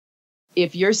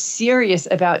If you're serious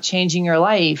about changing your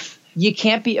life, you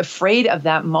can't be afraid of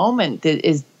that moment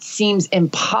that seems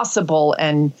impossible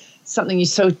and something you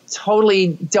so totally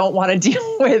don't want to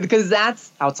deal with, because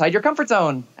that's outside your comfort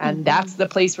zone. And that's the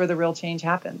place where the real change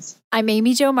happens. I'm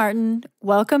Amy Jo Martin.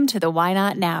 Welcome to the Why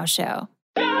Not Now show.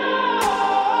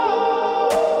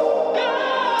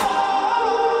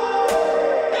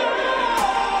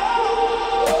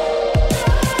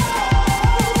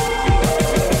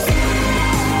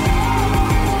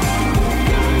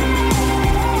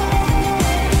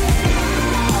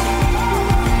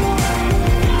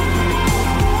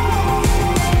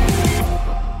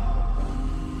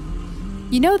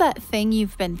 You know that thing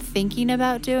you've been thinking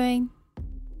about doing?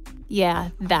 Yeah,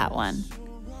 that one.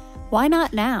 Why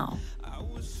not now?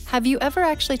 Have you ever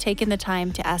actually taken the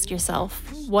time to ask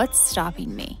yourself, what's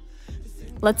stopping me?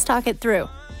 Let's talk it through.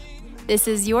 This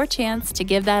is your chance to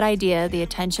give that idea the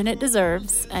attention it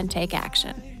deserves and take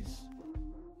action.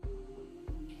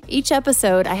 Each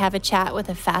episode, I have a chat with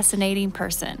a fascinating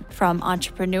person, from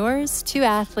entrepreneurs to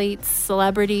athletes,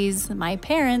 celebrities, my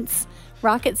parents,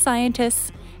 rocket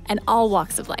scientists, and all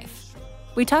walks of life.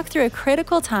 We talk through a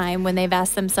critical time when they've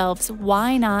asked themselves,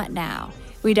 why not now?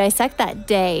 We dissect that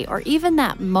day or even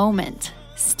that moment,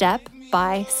 step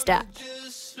by step.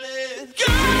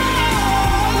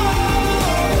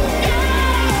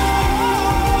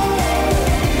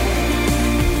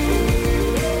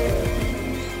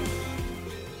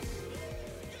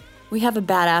 We have a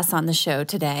badass on the show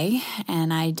today,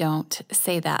 and I don't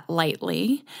say that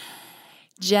lightly.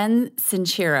 Jen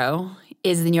Sincero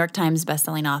is the New York Times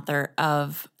bestselling author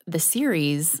of the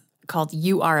series called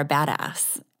You Are a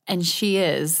Badass. And she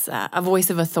is a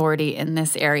voice of authority in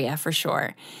this area for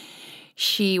sure.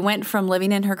 She went from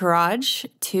living in her garage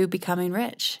to becoming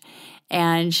rich.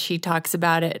 And she talks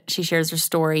about it. She shares her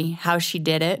story, how she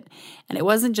did it. And it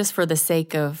wasn't just for the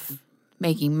sake of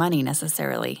making money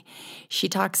necessarily. She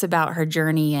talks about her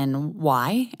journey and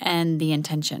why and the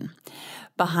intention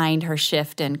behind her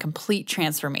shift and complete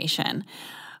transformation.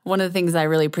 One of the things I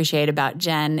really appreciate about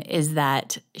Jen is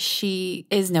that she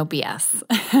is no BS.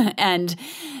 And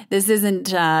this isn't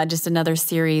just another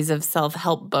series of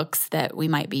self-help books that we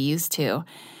might be used to.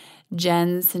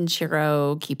 Jen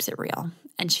Sincero keeps it real,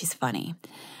 and she's funny.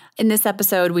 In this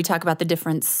episode, we talk about the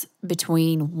difference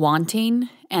between wanting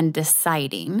and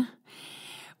deciding.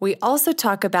 We also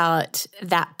talk about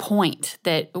that point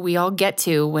that we all get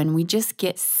to when we just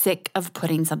get sick of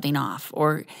putting something off,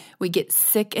 or we get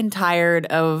sick and tired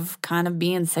of kind of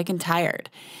being sick and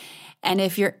tired. And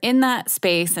if you're in that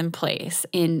space and place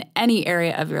in any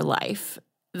area of your life,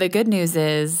 the good news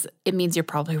is it means you're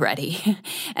probably ready.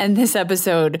 And this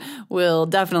episode will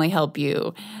definitely help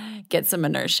you get some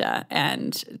inertia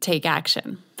and take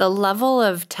action. The level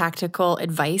of tactical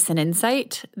advice and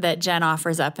insight that Jen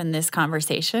offers up in this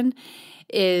conversation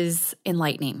is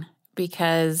enlightening,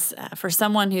 because for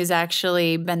someone who's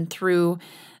actually been through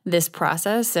this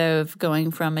process of going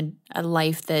from a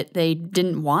life that they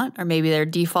didn't want, or maybe their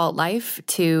default life,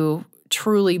 to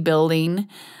truly building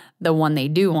the one they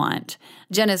do want,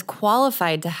 Jen is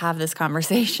qualified to have this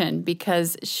conversation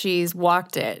because she's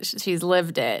walked it, she's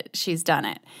lived it, she's done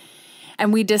it.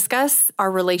 And we discuss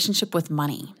our relationship with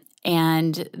money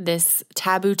and this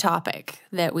taboo topic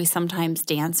that we sometimes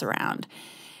dance around.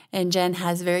 And Jen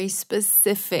has very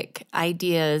specific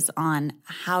ideas on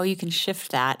how you can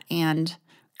shift that and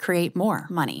create more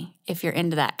money if you're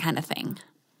into that kind of thing.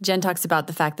 Jen talks about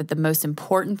the fact that the most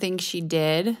important thing she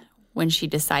did when she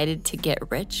decided to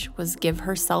get rich was give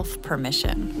herself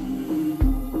permission.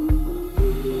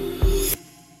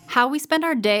 How we spend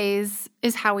our days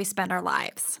is how we spend our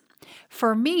lives.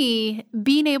 For me,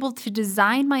 being able to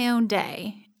design my own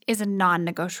day is a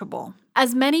non-negotiable.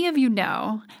 As many of you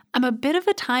know, I'm a bit of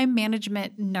a time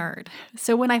management nerd.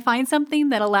 So when I find something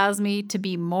that allows me to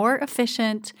be more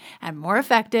efficient and more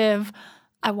effective,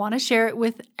 I want to share it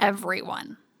with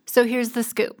everyone. So here's the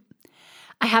scoop.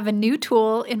 I have a new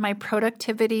tool in my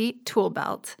productivity tool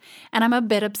belt, and I'm a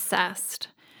bit obsessed.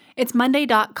 It's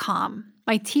Monday.com.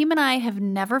 My team and I have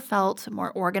never felt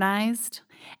more organized,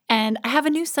 and I have a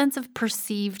new sense of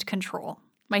perceived control.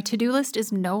 My to-do list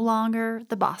is no longer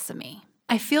the boss of me.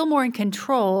 I feel more in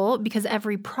control because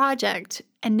every project,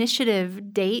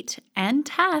 initiative, date, and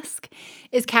task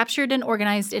is captured and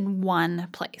organized in one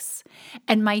place.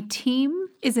 And my team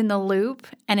is in the loop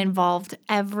and involved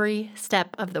every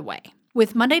step of the way.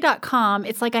 With Monday.com,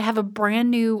 it's like I have a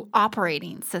brand new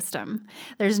operating system.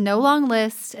 There's no long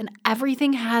list, and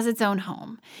everything has its own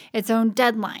home, its own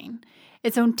deadline,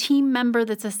 its own team member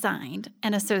that's assigned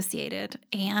and associated,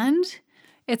 and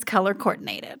it's color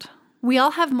coordinated. We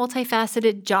all have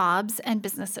multifaceted jobs and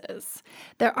businesses.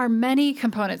 There are many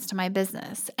components to my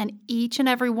business, and each and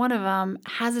every one of them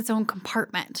has its own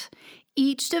compartment.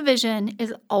 Each division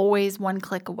is always one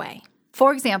click away.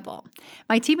 For example,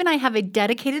 my team and I have a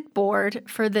dedicated board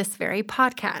for this very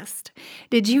podcast.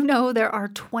 Did you know there are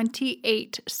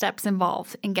 28 steps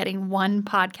involved in getting one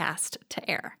podcast to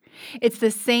air? It's the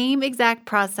same exact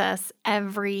process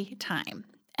every time.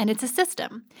 And it's a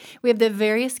system. We have the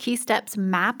various key steps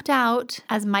mapped out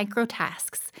as micro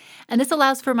tasks. And this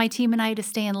allows for my team and I to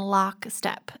stay in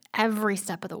lockstep every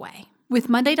step of the way. With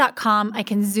Monday.com, I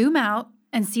can zoom out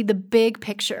and see the big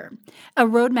picture, a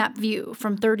roadmap view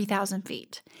from 30,000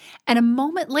 feet. And a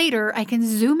moment later, I can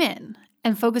zoom in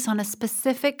and focus on a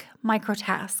specific micro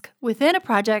task within a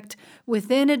project,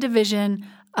 within a division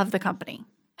of the company.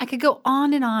 I could go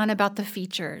on and on about the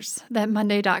features that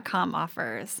Monday.com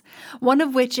offers, one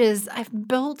of which is I've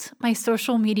built my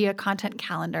social media content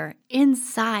calendar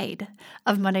inside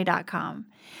of Monday.com.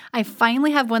 I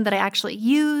finally have one that I actually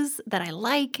use, that I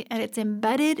like, and it's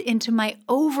embedded into my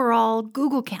overall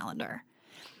Google Calendar.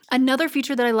 Another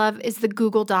feature that I love is the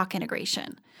Google Doc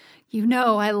integration. You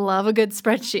know I love a good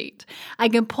spreadsheet. I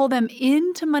can pull them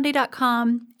into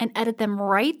Monday.com and edit them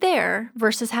right there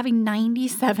versus having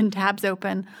 97 tabs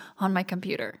open on my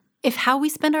computer. If how we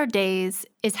spend our days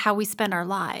is how we spend our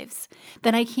lives,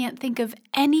 then I can't think of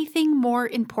anything more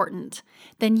important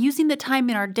than using the time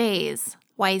in our days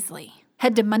wisely.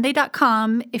 Head to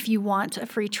Monday.com if you want a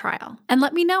free trial. And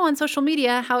let me know on social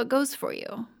media how it goes for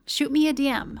you. Shoot me a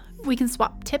DM. We can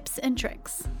swap tips and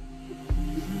tricks.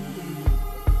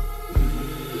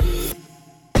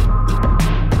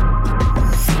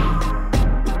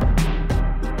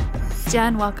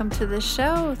 Jen, welcome to the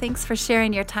show. Thanks for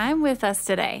sharing your time with us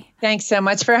today. Thanks so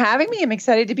much for having me. I'm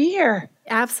excited to be here.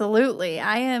 Absolutely.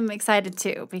 I am excited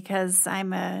too because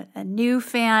I'm a new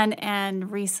fan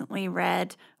and recently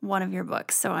read one of your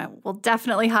books. So I will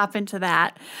definitely hop into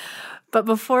that. But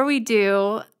before we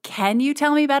do, can you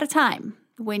tell me about a time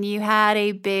when you had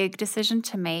a big decision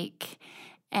to make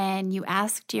and you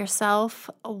asked yourself,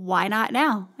 why not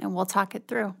now? And we'll talk it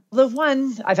through. The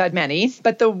one, I've had many,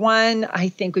 but the one I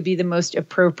think would be the most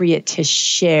appropriate to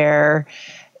share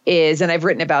is, and I've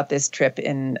written about this trip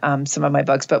in some of my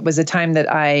books, but was a time that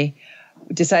I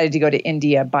decided to go to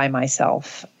India by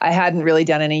myself. I hadn't really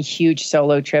done any huge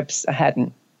solo trips. I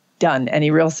hadn't done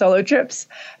any real solo trips,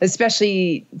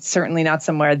 especially certainly not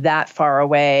somewhere that far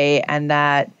away and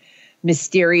that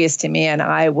mysterious to me. And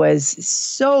I was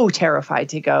so terrified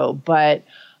to go, but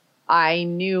I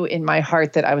knew in my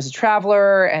heart that I was a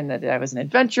traveler and that I was an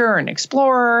adventurer and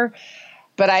explorer.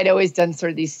 But I'd always done sort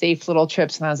of these safe little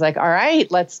trips. And I was like, all right,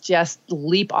 let's just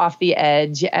leap off the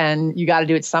edge. And you got to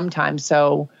do it sometime.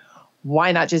 So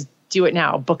why not just do it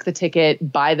now? Book the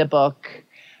ticket, buy the book,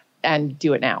 and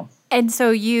do it now. And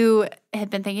so you had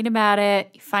been thinking about it,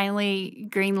 you finally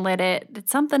greenlit it. Did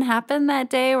something happen that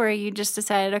day where you just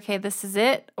decided, okay, this is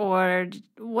it? Or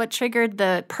what triggered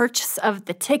the purchase of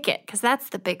the ticket? Because that's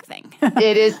the big thing.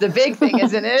 It is the big thing,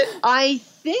 isn't it? I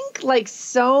think like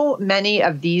so many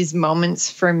of these moments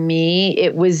for me,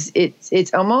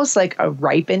 it's almost like a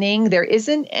ripening. There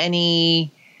isn't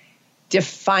any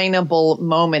definable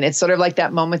moment. It's sort of like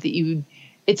that moment that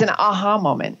it's an aha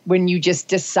moment when you just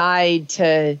decide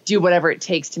to do whatever it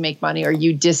takes to make money, or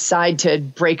you decide to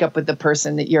break up with the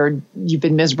person that you've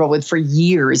been miserable with for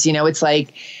years. You know, it's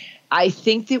like, I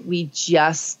think that we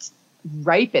just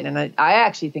ripen. And I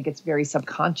actually think it's very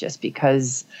subconscious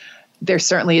because there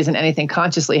certainly isn't anything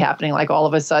consciously happening. Like all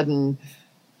of a sudden,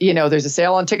 you know, there's a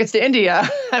sale on tickets to India.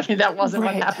 I mean, that wasn't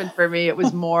what happened for me. It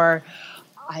was more,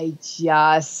 I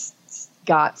just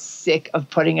got sick of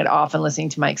putting it off and listening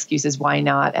to my excuses. Why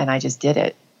not? And I just did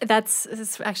it. That's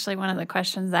actually one of the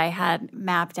questions I had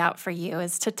mapped out for you,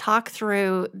 is to talk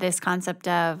through this concept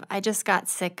of, I just got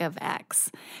sick of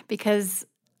X. Because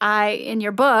in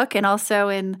your book and also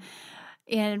in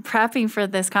prepping for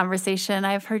this conversation,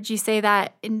 I've heard you say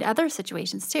that in other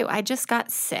situations too. I just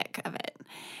got sick of it.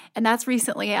 And that's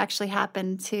recently actually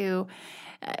happened to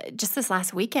just this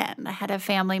last weekend. I had a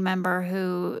family member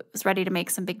who was ready to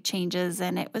make some big changes,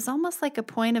 and it was almost like a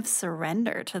point of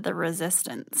surrender to the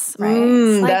resistance, right?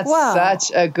 Like, that's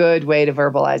such a good way to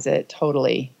verbalize it.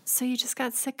 Totally. So you just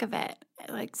got sick of it,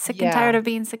 like sick and tired of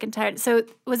being sick and tired. So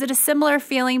was it a similar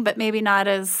feeling, but maybe not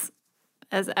as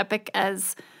epic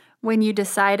as when you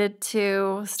decided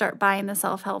to start buying the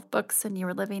self-help books and you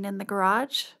were living in the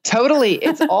garage? Totally.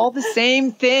 It's all the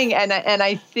same thing. And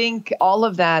I think all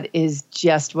of that is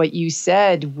just what you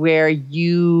said, where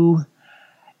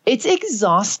it's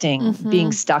exhausting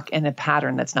being stuck in a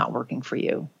pattern that's not working for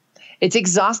you. It's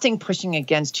exhausting pushing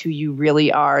against who you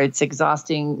really are. It's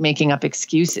exhausting making up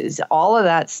excuses. All of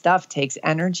that stuff takes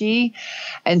energy.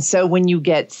 And so when you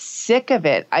get sick of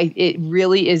it, it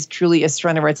really is truly a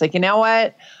surrender where it's like, you know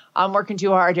what? I'm working too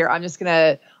hard here. I'm just going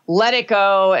to let it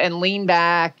go and lean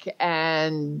back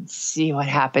and see what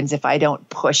happens if I don't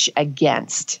push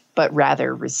against, but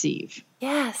rather receive.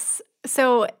 Yes.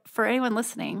 So for anyone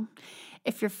listening,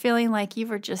 if you're feeling like you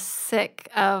were just sick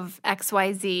of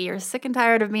XYZ, you're sick and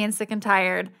tired of being sick and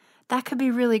tired, that could be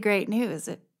really great news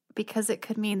because it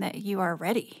could mean that you are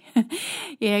ready.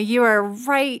 You are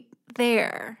right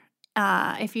there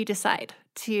if you decide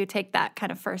to take that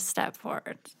kind of first step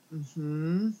forward.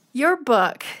 Mm-hmm. Your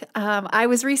book, I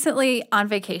was recently on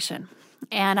vacation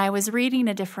and I was reading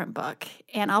a different book.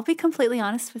 And I'll be completely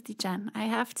honest with you, Jen. I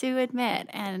have to admit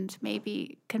and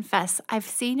maybe confess, I've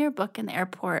seen your book in the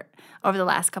airport over the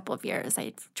last couple of years.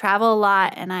 I travel a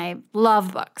lot and I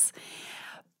love books.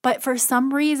 But for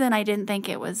some reason, I didn't think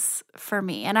it was for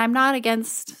me. And I'm not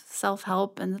against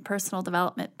self-help and personal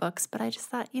development books, but I just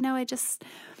thought,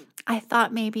 I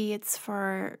thought maybe it's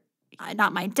for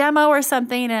not my demo or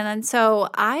something. And so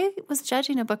I was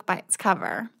judging a book by its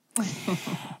cover.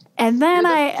 And then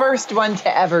You're the first one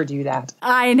to ever do that.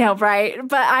 I know, right?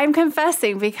 But I'm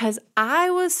confessing because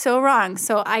I was so wrong.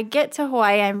 So I get to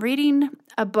Hawaii. I'm reading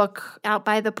a book out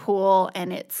by the pool,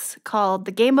 and it's called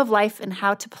The Game of Life and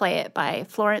How to Play It by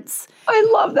Florence. I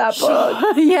love that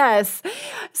book. Yes.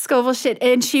 Scovel shit.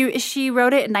 And she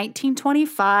wrote it in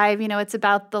 1925. It's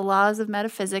about the laws of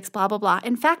metaphysics, blah, blah, blah.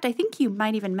 In fact, I think you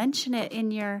might even mention it in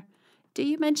your... Do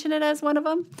you mention it as one of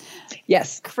them?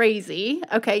 Yes. Crazy.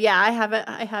 Okay, yeah, I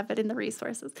have it in the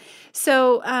resources.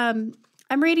 So I'm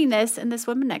reading this, and this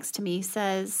woman next to me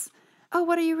says, "Oh,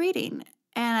 what are you reading?"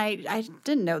 And I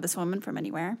didn't know this woman from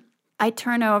anywhere. I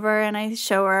turn over, and I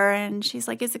show her, and she's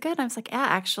like, "Is it good?" I was like, "Yeah,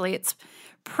 actually, it's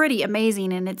pretty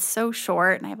amazing, and it's so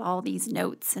short, and I have all these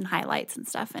notes and highlights and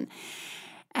stuff." And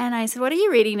I said, "What are you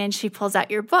reading?" And she pulls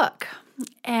out your book.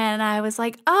 And I was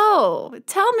like, "Oh,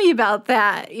 tell me about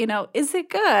that. Is it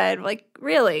good? Like,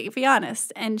 really, be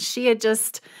honest." And she had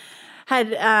just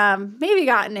maybe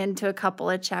gotten into a couple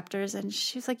of chapters, and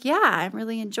she was like, "Yeah, I'm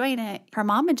really enjoying it." Her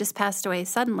mom had just passed away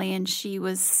suddenly, and she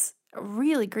was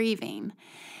really grieving.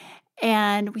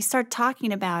 And we started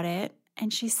talking about it,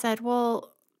 and she said, "Well,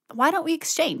 why don't we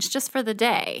exchange just for the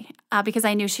day?" Because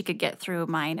I knew she could get through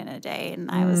mine in a day,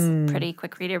 and I was a pretty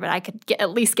quick reader, but I could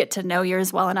at least get to know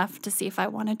yours well enough to see if I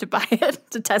wanted to buy it,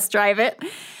 to test drive it.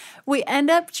 We end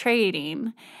up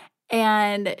trading,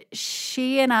 and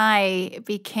she and I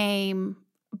became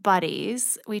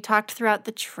buddies. We talked throughout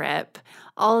the trip.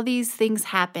 All of these things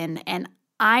happened, and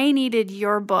I needed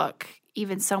your book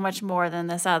even so much more than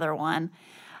this other one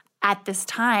at this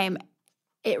time.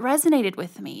 It resonated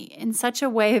with me in such a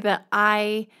way that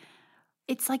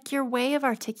it's like your way of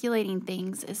articulating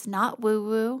things is not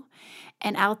woo-woo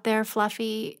and out there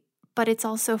fluffy, but it's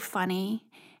also funny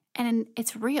and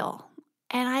it's real.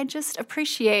 And I just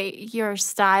appreciate your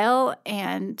style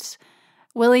and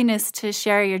willingness to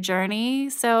share your journey.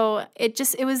 So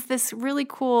it was this really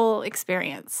cool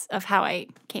experience of how I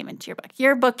came into your book.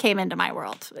 Your book came into my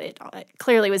world. It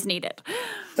clearly was needed.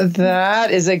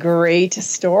 That is a great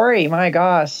story. My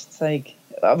gosh. It's like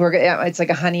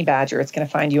a honey badger. It's going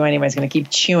to find you anyway. It's going to keep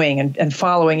chewing and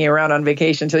following you around on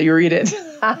vacation until you read it.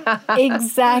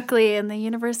 Exactly. And the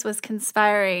universe was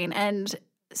conspiring. And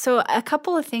so a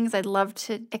couple of things I'd love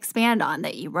to expand on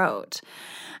that you wrote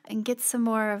and get some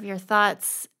more of your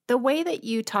thoughts. The way that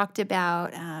you talked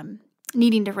about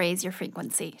needing to raise your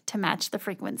frequency to match the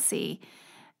frequency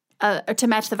or to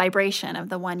match the vibration of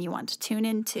the one you want to tune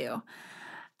into.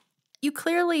 You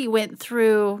clearly went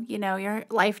through, your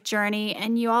life journey,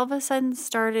 and you all of a sudden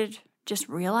started just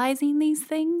realizing these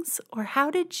things? Or how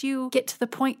did you get to the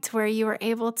point to where you were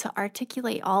able to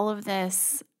articulate all of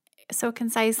this so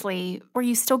concisely? Were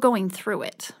you still going through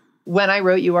it? When I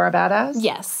wrote You Are a Badass?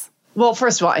 Yes. Well,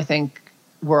 first of all, I think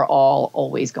we're all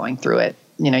always going through it.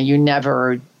 You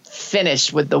never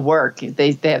finish with the work.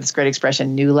 They have this great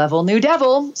expression, new level, new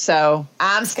devil. So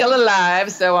I'm still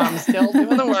alive, so I'm still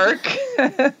doing the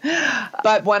work.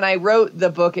 But when I wrote the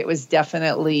book, it was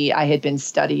definitely, I had been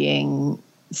studying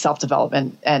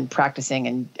self-development and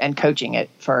practicing and coaching it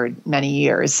for many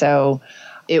years. So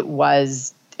it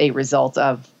was a result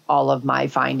of all of my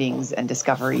findings and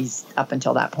discoveries up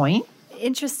until that point.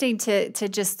 Interesting to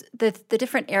just the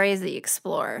different areas that you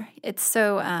explore. It's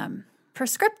so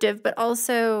prescriptive, but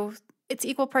also it's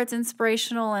equal parts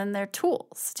inspirational, and they're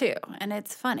tools too. And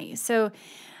it's funny. So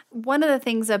one of the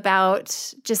things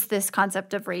about just this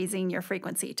concept of raising your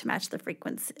frequency to match the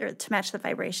frequency or to match the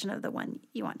vibration of the one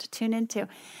you want to tune into,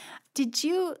 Did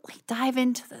you dive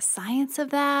into the science of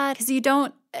that? Because you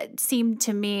don't seem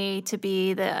to me to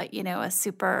be the, a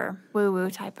super woo-woo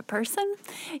type of person.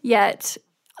 Yet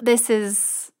this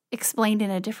is explained in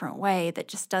a different way that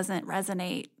just doesn't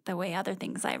resonate the way other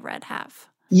things I've read have.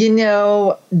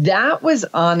 That was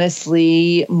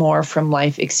honestly more from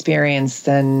life experience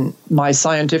than my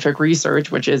scientific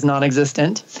research, which is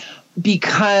non-existent,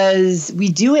 because we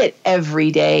do it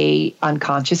every day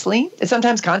unconsciously,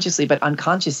 sometimes consciously, but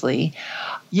unconsciously.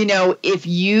 If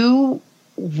you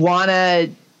want to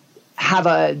have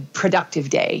a productive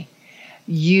day,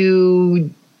 you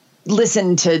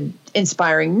listen to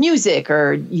inspiring music,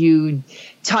 or you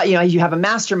have a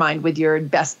mastermind with your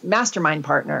best mastermind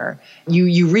partner.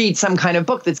 You read some kind of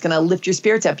book that's going to lift your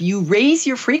spirits up. You raise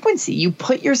your frequency. You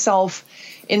put yourself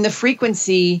in the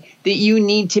frequency that you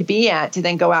need to be at to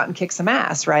then go out and kick some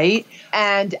ass, right?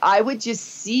 And I would just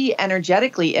see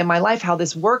energetically in my life how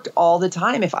this worked all the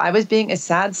time. If I was being a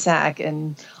sad sack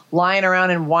and lying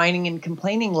around and whining and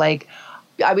complaining,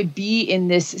 I would be in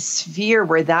this sphere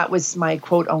where that was my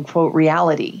quote unquote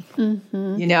reality, and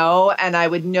I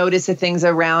would notice the things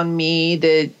around me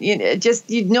that,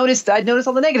 I'd notice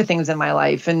all the negative things in my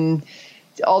life and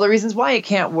all the reasons why it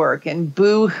can't work, and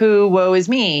boo hoo, woe is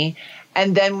me.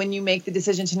 And then when you make the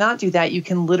decision to not do that, you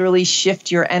can literally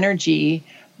shift your energy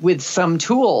with some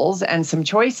tools and some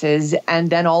choices. And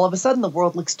then all of a sudden the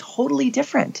world looks totally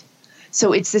different.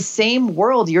 So it's the same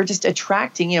world. You're just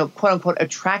attracting, quote unquote,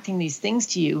 attracting these things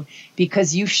to you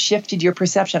because you've shifted your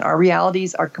perception. Our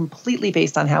realities are completely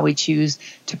based on how we choose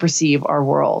to perceive our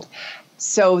world.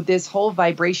 So this whole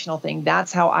vibrational thing,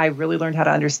 that's how I really learned how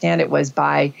to understand it, was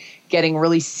by getting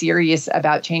really serious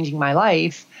about changing my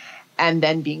life and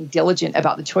then being diligent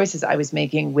about the choices I was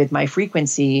making with my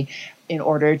frequency in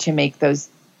order to make those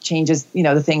changes,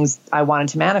 the things I wanted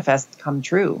to manifest come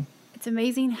true. It's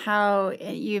amazing how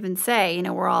you even say,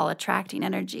 we're all attracting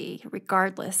energy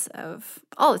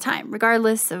all the time,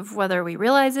 regardless of whether we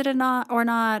realize it or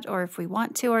not, or if we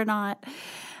want to or not.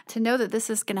 To know that this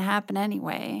is going to happen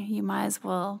anyway, you might as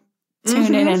well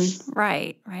tune in and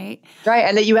right.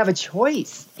 And that you have a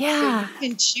choice. Yeah. So you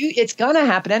can choose. It's going to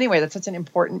happen anyway. That's such an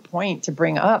important point to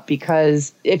bring up,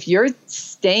 because if you're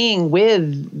staying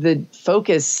with the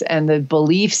focus and the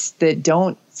beliefs that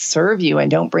don't serve you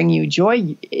and don't bring you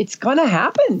joy, it's going to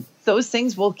happen. Those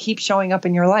things will keep showing up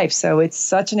in your life. So it's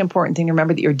such an important thing to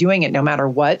remember that you're doing it no matter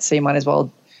what. So you might as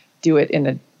well do it in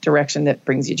a direction that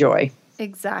brings you joy.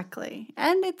 Exactly.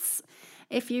 And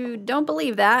if you don't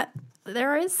believe that,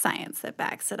 there is science that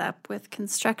backs it up with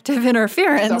constructive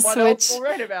interference. Someone else will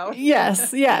write about.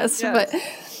 Yes. But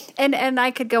and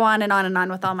I could go on and on and on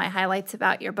with all my highlights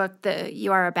about your book,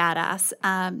 You Are a Badass.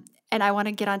 And I want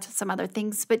to get onto some other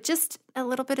things, but just a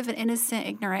little bit of an innocent,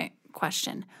 ignorant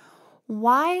question.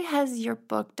 Why has your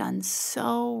book done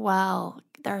so well?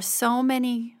 There are so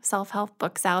many self-help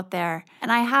books out there. And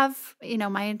I have,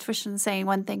 my intuition saying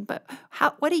one thing, but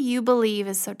what do you believe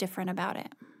is so different about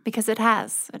it? Because it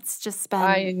has. It's just been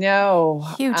I know.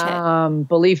 Huge hit.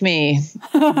 Believe me,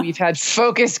 we've had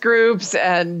focus groups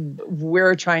and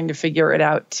we're trying to figure it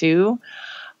out too.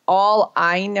 All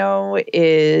I know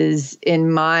is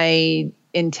in my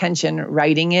intention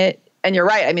writing it, and you're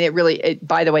right. I mean,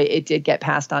 by the way, it did get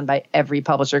passed on by every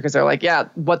publisher because they're like, yeah,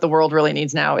 what the world really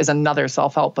needs now is another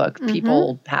self-help book. Mm-hmm.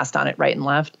 People passed on it right and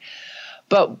left.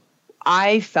 But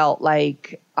I felt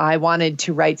like I wanted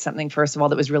to write something, first of all,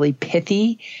 that was really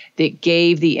pithy, that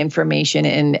gave the information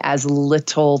in as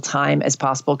little time as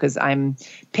possible, because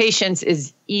patience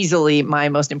is easily my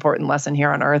most important lesson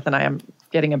here on earth. And I am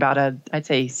getting about I'd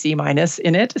say C-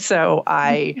 in it. So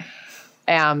I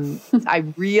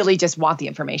really just want the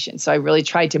information. So I really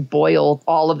tried to boil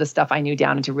all of the stuff I knew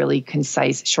down into really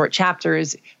concise, short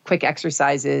chapters, quick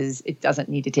exercises. It doesn't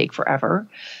need to take forever.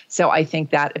 So I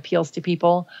think that appeals to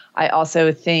people. I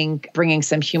also think bringing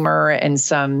some humor and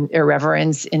some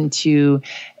irreverence into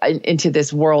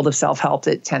this world of self-help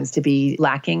that tends to be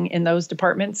lacking in those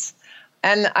departments.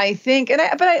 And I think,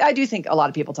 I do think a lot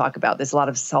of people talk about this, a lot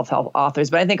of self-help authors,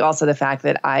 but I think also the fact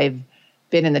that I've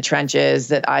been in the trenches,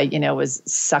 that I, was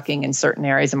sucking in certain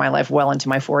areas of my life well into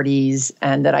my 40s,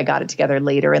 and that I got it together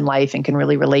later in life and can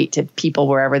really relate to people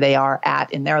wherever they are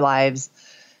at in their lives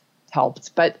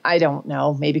helped. But I don't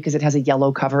know, maybe because it has a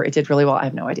yellow cover, it did really well. I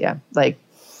have no idea.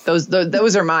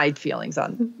 Those are my feelings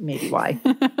on maybe why.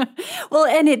 Well,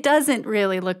 and it doesn't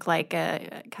really look like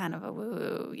a kind of a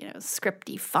woo,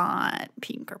 scripty font,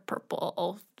 pink or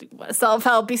purple,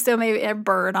 self-helpy, so maybe a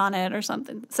bird on it or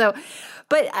something. So,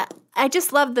 but I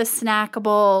just love the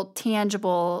snackable,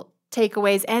 tangible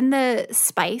takeaways and the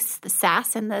spice, the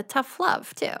sass, and the tough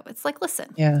love too. It's like,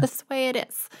 listen, this is the way it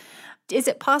is. Is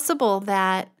it possible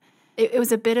that it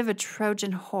was a bit of a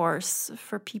Trojan horse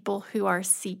for people who are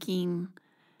seeking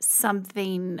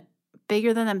something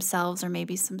bigger than themselves or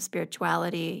maybe some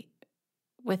spirituality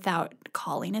without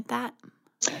calling it that?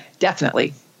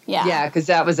 Definitely. Yeah. Yeah, because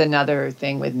that was another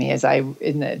thing with me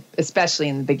especially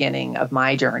in the beginning of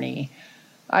my journey.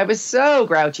 I was so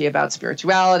grouchy about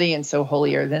spirituality and so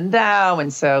holier than thou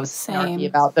and so snarky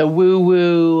about the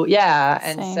woo-woo. Yeah.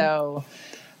 And so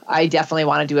I definitely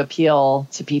wanted to appeal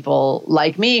to people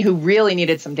like me who really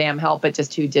needed some damn help, but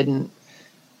just who didn't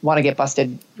want to get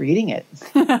busted reading it.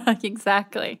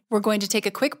 Exactly. We're going to take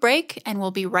a quick break and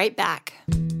we'll be right back.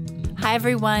 Hi,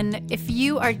 everyone. If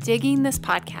you are digging this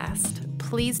podcast,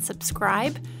 please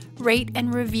subscribe, rate,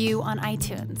 and review on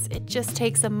iTunes. It just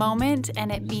takes a moment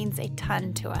and it means a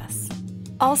ton to us.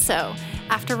 Also,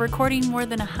 after recording more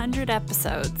than 100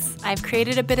 episodes, I've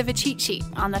created a bit of a cheat sheet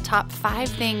on the top 5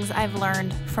 things I've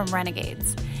learned from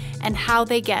renegades and how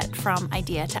they get from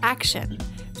idea to action,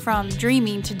 from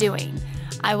dreaming to doing.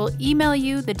 I will email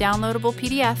you the downloadable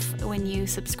PDF when you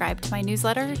subscribe to my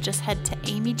newsletter. Just head to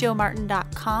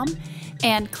amyjomartin.com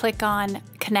and click on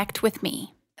Connect with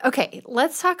Me. Okay,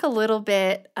 let's talk a little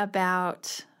bit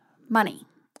about money.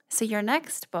 So your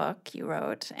next book you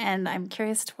wrote, and I'm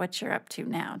curious to what you're up to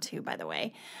now too, by the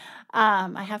way.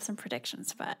 I have some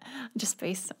predictions, but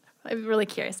I'm really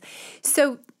curious.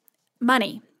 So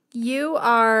money, you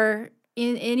are,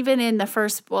 even in the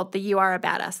first, the You Are a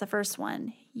Badass, the first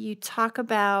one, you talk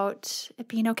about it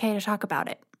being okay to talk about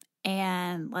it.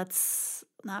 And let's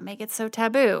not make it so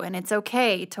taboo. And it's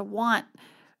okay to want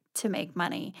to make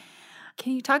money.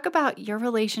 Can you talk about your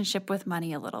relationship with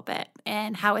money a little bit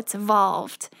and how it's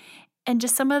evolved and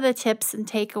just some of the tips and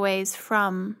takeaways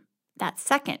from that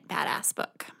second badass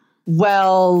book?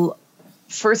 Well,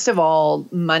 first of all,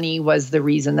 money was the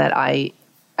reason that I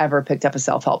ever picked up a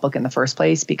self-help book in the first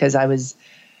place, because I was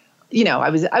doing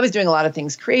a lot of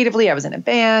things creatively. I was in a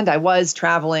band. I was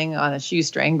traveling on a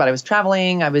shoestring, but I was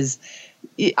traveling. I was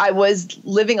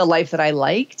living a life that I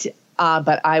liked.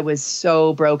 But I was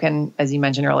so broken, as you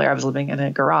mentioned earlier. I was living in a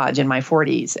garage in my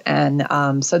 40s.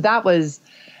 And so that was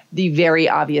the very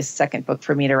obvious second book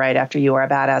for me to write after You Are a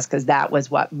Badass, because that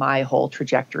was what my whole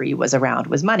trajectory was around,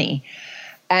 was money.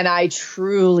 And I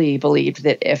truly believed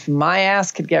that if my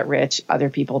ass could get rich, other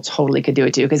people totally could do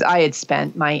it too, because I had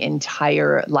spent my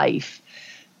entire life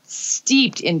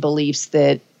steeped in beliefs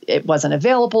that it wasn't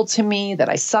available to me, that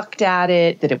I sucked at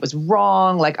it, that it was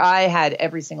wrong. Like, I had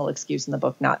every single excuse in the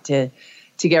book not to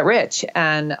get rich.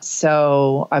 And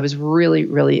so I was really,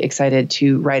 really excited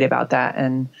to write about that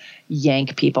and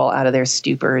yank people out of their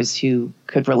stupors who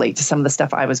could relate to some of the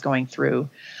stuff I was going through.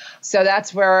 So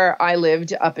that's where I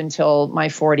lived up until my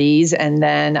 40s. And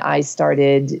then I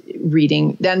started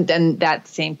reading, then that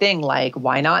same thing, like,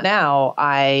 why not now?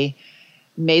 I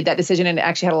made that decision, and it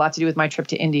actually had a lot to do with my trip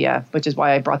to India, which is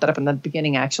why I brought that up in the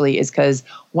beginning, actually, is because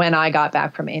when I got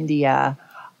back from India,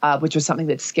 which was something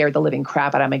that scared the living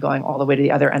crap out of me, going all the way to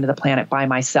the other end of the planet by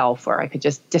myself, where I could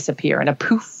just disappear in a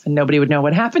poof and nobody would know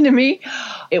what happened to me.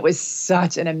 It was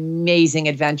such an amazing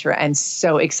adventure and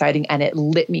so exciting. And it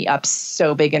lit me up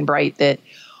so big and bright that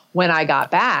when I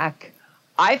got back,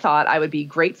 I thought I would be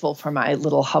grateful for my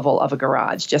little hovel of a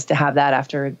garage just to have that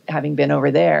after having been over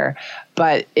there.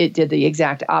 But it did the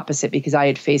exact opposite, because I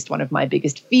had faced one of my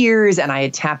biggest fears and I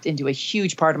had tapped into a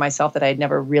huge part of myself that I had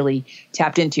never really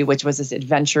tapped into, which was this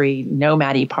adventure-y,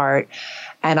 nomad-y part.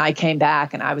 And I came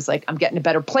back and I was like, I'm getting a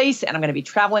better place and I'm going to be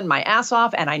traveling my ass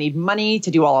off and I need money to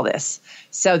do all of this.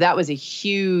 So that was a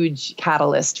huge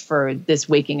catalyst for this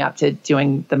waking up to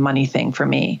doing the money thing for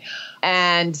me.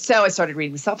 And so I started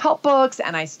reading self-help books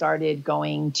and I started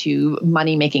going to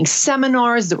money-making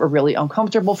seminars that were really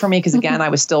uncomfortable for me because, again, I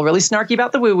was still really snarky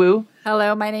about the woo-woo.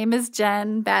 Hello, my name is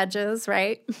Jen, badges,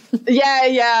 right?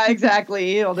 Yeah,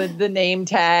 exactly. You know, the name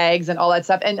tags and all that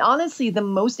stuff. And honestly, the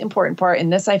most important part,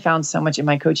 and this I found so much in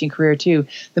my coaching career too,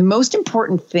 the most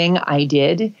important thing I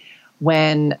did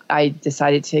when I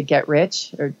decided to get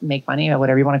rich or make money or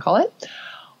whatever you want to call it,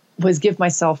 was give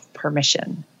myself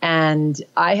permission. And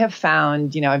I have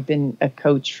found, I've been a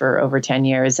coach for over 10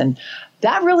 years, and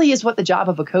that really is what the job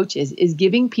of a coach is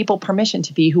giving people permission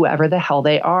to be whoever the hell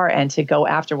they are and to go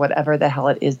after whatever the hell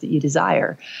it is that you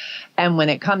desire. And when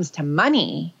it comes to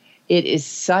money, it is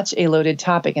such a loaded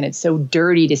topic, and it's so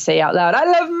dirty to say out loud, I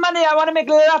love money, I want to make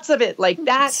lots of it. Like,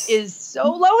 that is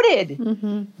so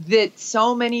loaded that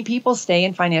so many people stay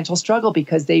in financial struggle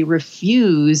because they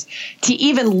refuse to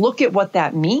even look at what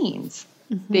that means.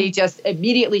 They just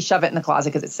immediately shove it in the closet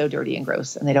because it's so dirty and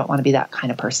gross, and they don't want to be that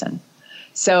kind of person.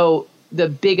 So the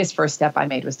biggest first step I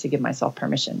made was to give myself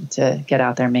permission to get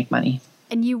out there and make money.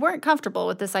 And you weren't comfortable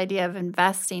with this idea of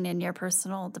investing in your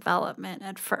personal development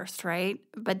at first, right?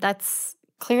 But that's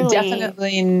clearly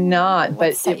Definitely not. what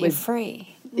But set it you was,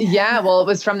 free. yeah, well, it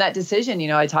was from that decision.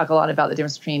 I talk a lot about the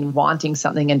difference between wanting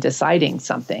something and deciding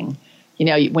something.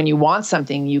 When you want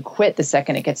something, you quit the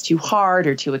second it gets too hard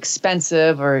or too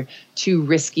expensive or too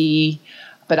risky.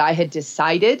 But I had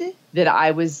decided that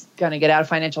I was going to get out of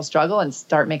financial struggle and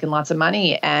start making lots of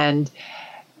money. And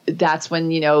that's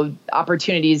when,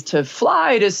 opportunities to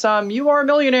fly to some You Are a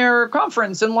Millionaire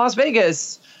conference in Las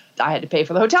Vegas. I had to pay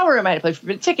for the hotel room. I had to pay for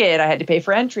the ticket. I had to pay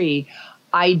for entry.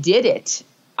 I did it.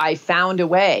 I found a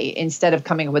way instead of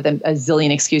coming up with a zillion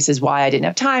excuses why I didn't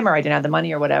have time or I didn't have the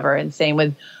money or whatever. And same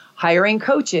with hiring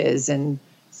coaches, and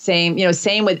same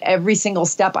with every single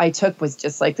step I took was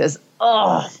just like this.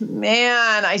 Oh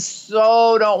man, I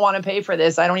so don't want to pay for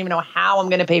this. I don't even know how I'm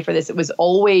going to pay for this. It was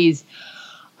always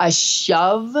a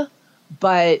shove.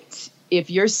 But if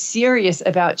you're serious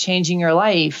about changing your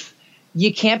life,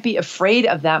 you can't be afraid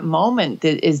of that moment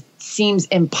that seems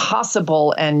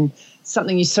impossible and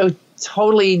something you so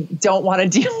totally don't want to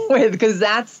deal with, because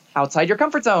that's outside your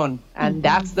comfort zone. And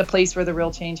that's the place where the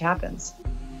real change happens.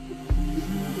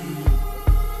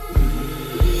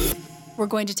 We're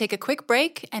going to take a quick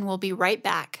break and we'll be right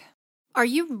back. Are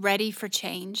you ready for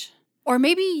change? Or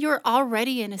maybe you're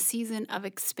already in a season of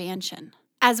expansion.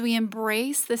 As we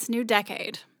embrace this new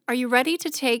decade, are you ready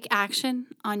to take action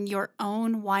on your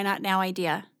own why not now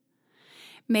idea?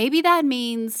 Maybe that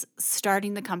means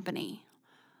starting the company,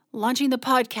 launching the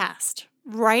podcast,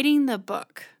 writing the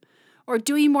book, or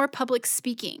doing more public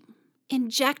speaking,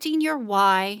 injecting your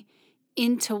why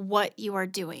into what you are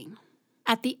doing.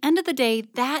 At the end of the day,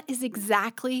 that is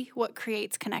exactly what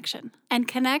creates connection. And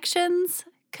connections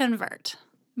convert.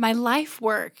 My life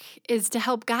work is to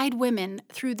help guide women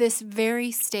through this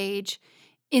very stage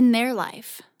in their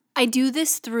life. I do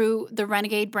this through the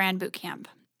Renegade Brand Bootcamp.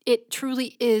 It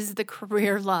truly is the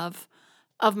career love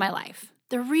of my life.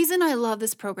 The reason I love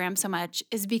this program so much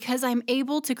is because I'm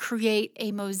able to create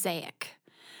a mosaic,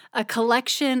 a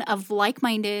collection of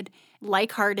like-minded,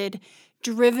 like-hearted,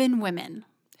 driven women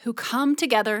who come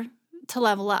together to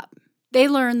level up. They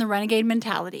learn the renegade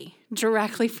mentality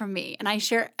directly from me, and I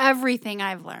share everything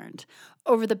I've learned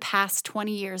over the past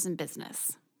 20 years in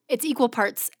business. It's equal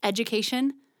parts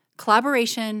education,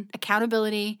 collaboration,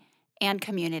 accountability, and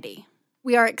community.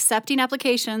 We are accepting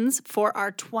applications for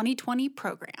our 2020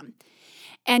 program,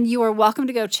 and you are welcome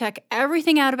to go check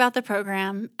everything out about the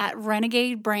program at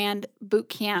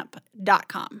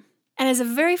renegadebrandbootcamp.com. And as a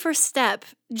very first step,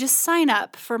 just sign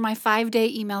up for my 5-day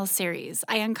email series.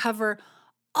 I uncover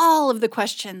all of the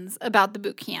questions about the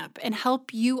bootcamp and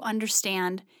help you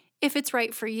understand if it's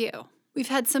right for you. We've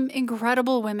had some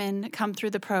incredible women come through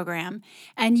the program,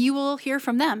 and you will hear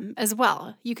from them as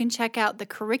well. You can check out the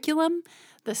curriculum,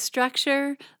 the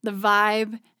structure, the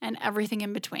vibe, and everything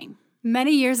in between.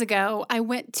 Many years ago, I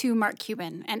went to Mark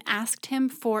Cuban and asked him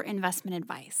for investment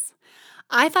advice.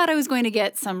 I thought I was going to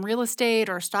get some real estate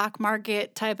or stock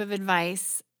market type of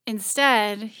advice.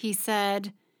 Instead, he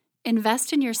said,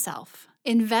 invest in yourself.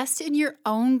 Invest in your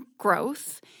own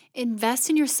growth. Invest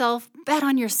in yourself. Bet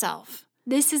on yourself.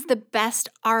 This is the best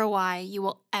ROI you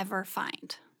will ever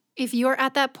find. If you're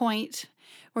at that point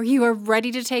where you are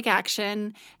ready to take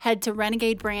action, head to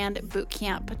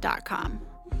renegadebrandbootcamp.com.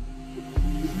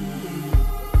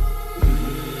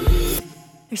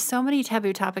 There's so many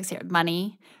taboo topics here.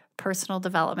 Money, personal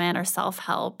development, or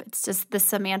self-help. It's just the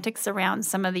semantics around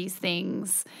some of these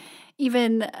things.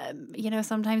 Even,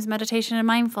 sometimes meditation and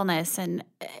mindfulness. And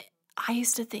I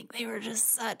used to think they were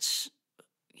just such,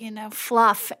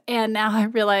 fluff. And now I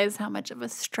realize how much of a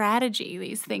strategy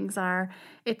these things are.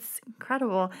 It's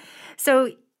incredible. So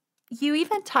you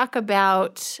even talk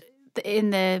about,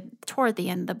 toward the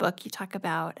end of the book, you talk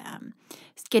about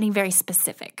getting very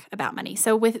specific about money.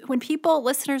 So when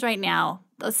listeners right now,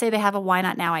 let's say they have a why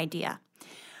not now idea,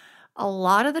 a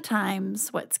lot of the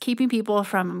times what's keeping people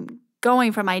from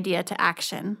going from idea to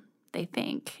action, they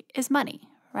think, is money,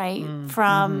 right?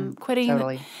 From quitting,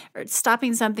 totally. Or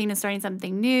stopping something and starting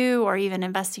something new, or even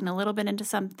investing a little bit into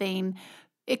something.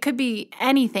 It could be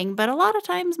anything, but a lot of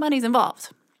times money's involved.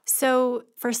 So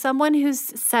for someone who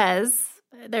says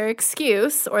their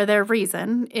excuse or their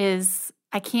reason is,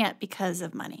 I can't because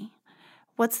of money,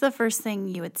 what's the first thing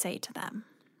you would say to them?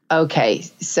 Okay,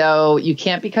 so you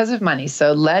can't because of money.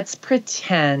 So let's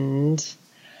pretend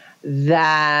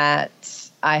that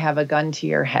I have a gun to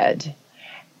your head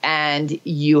and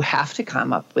you have to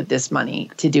come up with this money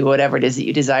to do whatever it is that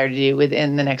you desire to do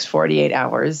within the next 48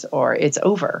 hours or it's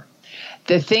over.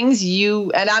 The things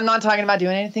and I'm not talking about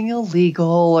doing anything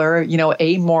illegal or,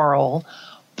 amoral,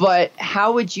 But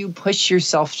how would you push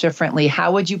yourself differently?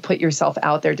 How would you put yourself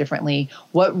out there differently?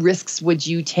 What risks would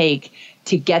you take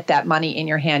to get that money in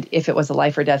your hand if it was a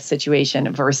life or death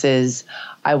situation versus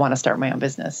I want to start my own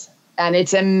business? And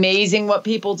it's amazing what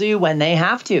people do when they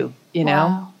have to, you know?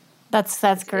 Wow. That's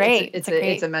great. It's a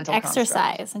great it's a mental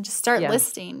exercise construct. And just start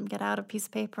listing, get out a piece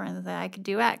of paper and say, I could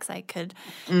do X. I could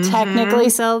technically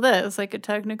sell this. I could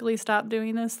technically stop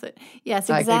doing this. Yes,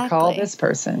 exactly. I could call this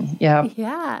person. Yeah.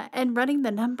 Yeah. And running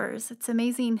the numbers. It's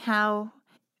amazing how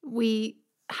we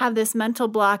have this mental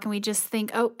block and we just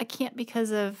think, oh, I can't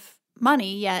because of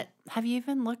money. Yet have you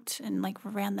even looked and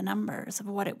ran the numbers of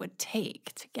what it would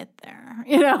take to get there?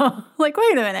 Wait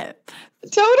a minute.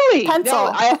 Totally. Pencil.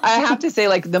 No, I have to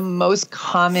say, the most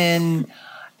common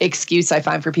excuse I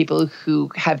find for people who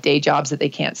have day jobs that they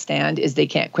can't stand is they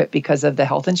can't quit because of the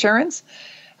health insurance.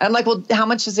 And I'm like, well, how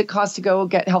much does it cost to go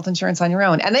get health insurance on your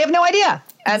own? And they have no idea.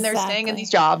 And they're staying in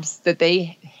these jobs that they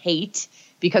hate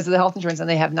because of the health insurance, and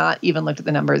they have not even looked at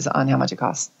the numbers on how much it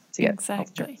costs to get health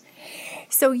insurance.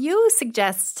 So you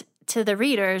suggest to the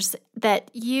readers that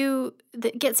you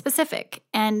get specific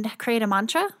and create a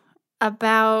mantra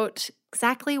about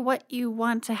exactly what you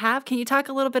want to have. Can you talk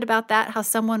a little bit about that, how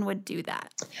someone would do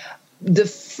that? The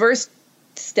first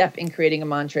step in creating a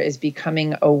mantra is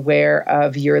becoming aware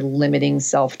of your limiting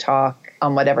self-talk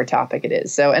on whatever topic it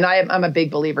is. So, and I'm a big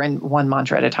believer in one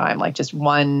mantra at a time, just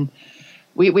one.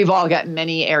 We've all got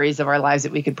many areas of our lives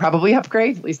that we could probably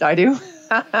upgrade. At least I do.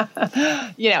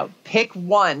 Pick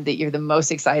one that you're the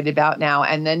most excited about now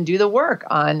and then do the work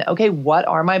on, okay, what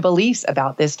are my beliefs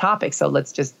about this topic? So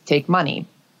let's just take money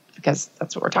because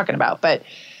that's what we're talking about. But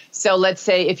so let's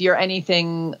say if you're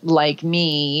anything like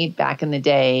me back in the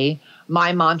day,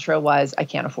 my mantra was, I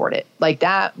can't afford it.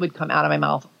 That would come out of my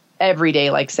mouth every day,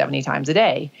 70 times a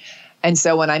day. And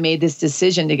so when I made this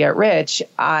decision to get rich,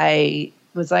 I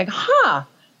was like,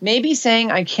 maybe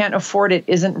saying I can't afford it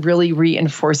isn't really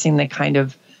reinforcing the kind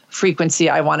of frequency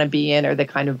I want to be in or the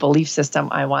kind of belief system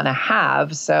I want to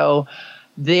have. So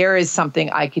there is something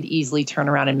I could easily turn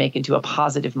around and make into a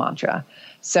positive mantra.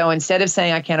 So instead of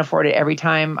saying I can't afford it every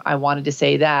time I wanted to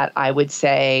say that, I would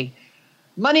say,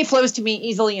 money flows to me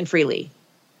easily and freely.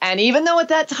 And even though at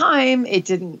that time it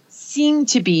didn't seem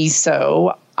to be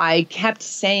so, I kept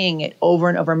saying it over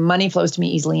and over. Money flows to me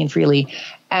easily and freely.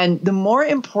 And the more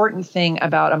important thing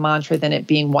about a mantra than it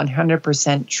being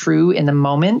 100% true in the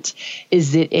moment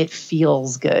is that it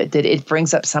feels good, that it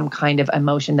brings up some kind of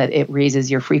emotion, that it raises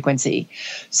your frequency.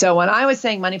 So when I was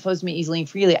saying money flows to me easily and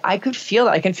freely, I could feel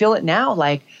it. I can feel it now.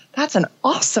 That's an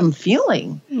awesome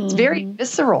feeling. It's very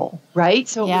visceral, right?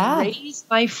 So it would raise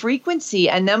my frequency.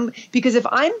 And then, because if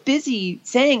I'm busy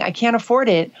saying I can't afford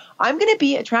it, I'm going to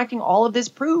be attracting all of this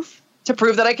proof to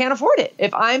prove that I can't afford it.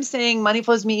 If I'm saying money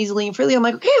flows to me easily and freely, I'm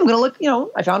like, okay, I'm going to look,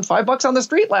 I found $5 on the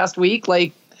street last week.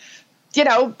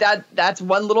 That's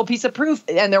one little piece of proof.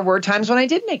 And there were times when I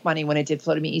did make money when it did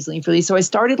flow to me easily and freely. So I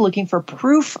started looking for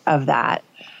proof of that.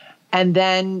 And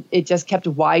then it just kept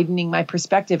widening my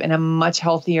perspective in a much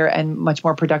healthier and much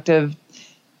more productive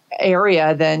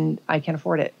area than I can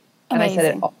afford it. And I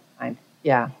said it all the time.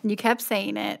 Yeah. You kept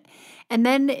saying it. And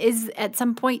then at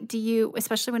some point, do you,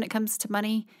 especially when it comes to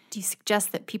money, do you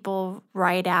suggest that people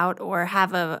write out or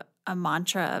have a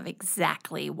mantra of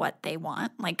exactly what they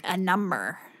want, like a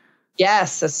number?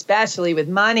 Yes, especially with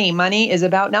money. Money is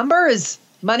about numbers.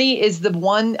 Money is the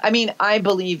one, I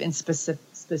believe in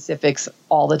specifics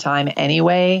all the time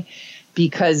anyway,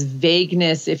 because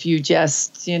vagueness, if you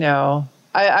just,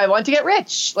 I want to get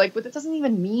rich, but it doesn't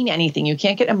even mean anything. You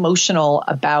can't get emotional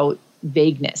about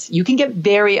vagueness. You can get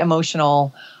very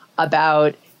emotional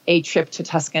about a trip to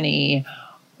Tuscany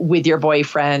with your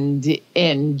boyfriend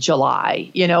in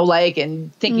July,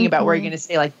 and thinking about where you're going to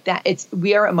stay that.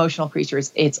 We are emotional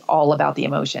creatures. It's all about the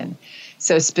emotion.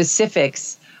 So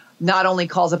specifics not only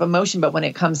calls up emotion, but when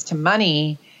it comes to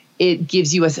money, it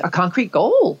gives you a concrete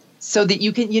goal so that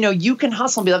you can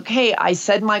hustle and be like, hey, I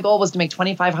said my goal was to make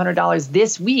 $2,500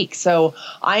 this week. So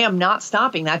I am not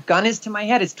stopping. That gun is to my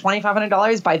head. It's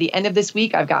 $2,500 by the end of this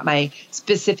week. I've got my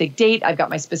specific date. I've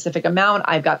got my specific amount.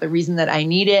 I've got the reason that I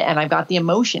need it. And I've got the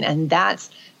emotion. And that's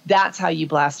how you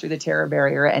blast through the terror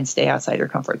barrier and stay outside your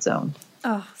comfort zone.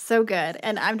 Oh, so good.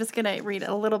 And I'm just going to read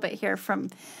a little bit here from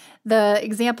the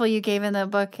example you gave in the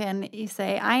book. And you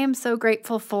say, I am so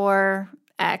grateful for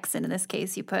X, and in this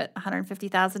case, you put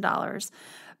 $150,000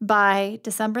 by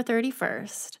December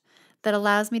 31st that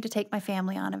allows me to take my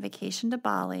family on a vacation to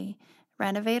Bali,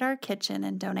 renovate our kitchen,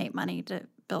 and donate money to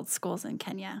build schools in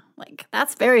Kenya.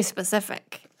 That's very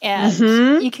specific,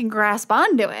 and you can grasp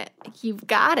onto it. You've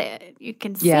got it. You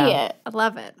can see it. I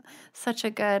love it. Such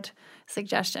a good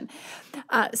suggestion.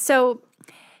 So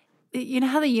you know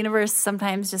how the universe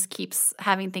sometimes just keeps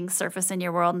having things surface in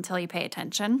your world until you pay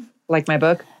attention? Like my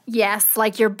book? Yes,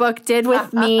 like your book did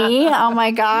with me. Oh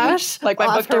my gosh. Like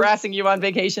my book harassing you on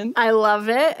vacation? I love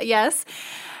it. Yes.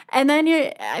 And then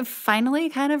I finally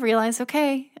kind of realized,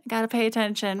 okay, I got to pay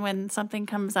attention when something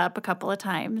comes up a couple of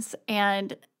times.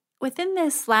 And within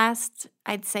this last,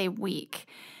 I'd say, week,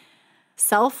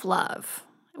 self-love,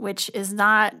 which is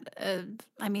not,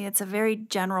 it's a very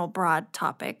general, broad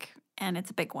topic, and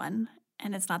it's a big one.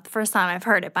 And it's not the first time I've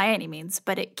heard it by any means,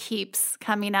 but it keeps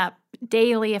coming up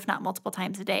daily, if not multiple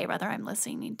times a day, whether I'm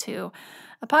listening to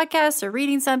a podcast or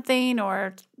reading something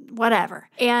or whatever.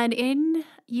 And in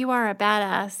You Are a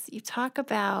Badass, you talk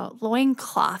about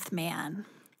Loincloth Man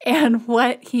and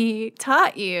what he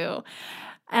taught you.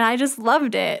 And I just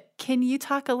loved it. Can you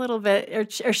talk a little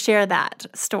bit or share that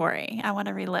story? I want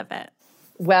to relive it.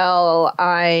 Well,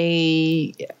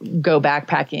 I go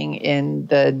backpacking in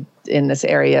this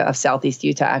area of Southeast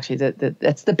Utah. Actually,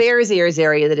 that's the Bears Ears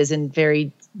area that is in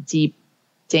very deep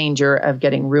danger of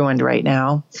getting ruined right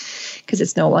now because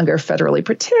it's no longer federally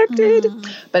protected.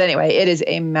 But anyway, it is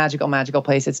a magical, magical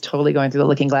place. It's totally going through the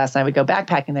looking glass. And I would go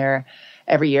backpacking there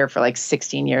every year for like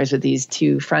 16 years with these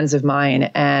two friends of mine.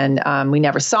 And we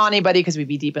never saw anybody because we'd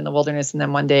be deep in the wilderness. And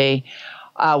then one day,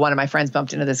 one of my friends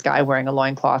bumped into this guy wearing a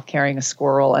loincloth, carrying a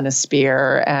squirrel and a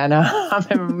spear. And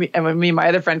when me and my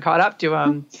other friend caught up to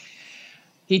him,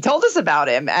 he told us about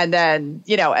him. And then,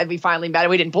 and we finally met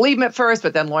him. We didn't believe him at first,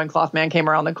 but then Loincloth Man came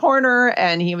around the corner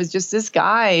and he was just this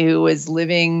guy who was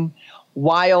living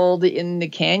wild in the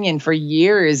canyon for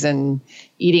years and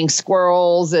eating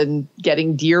squirrels and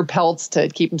getting deer pelts to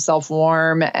keep himself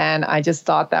warm. And I just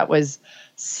thought that was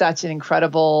such an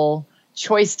incredible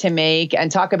choice to make,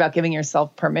 and talk about giving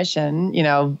yourself permission,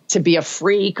 to be a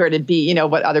freak or to be,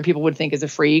 what other people would think is a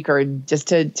freak, or just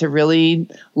to really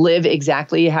live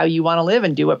exactly how you want to live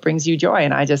and do what brings you joy.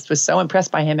 And I just was so impressed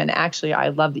by him. And actually, I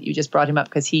love that you just brought him up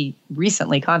because he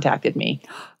recently contacted me.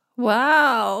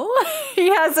 Wow. He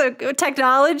has a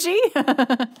technology.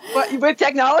 Well, with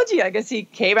technology, I guess he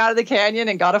came out of the canyon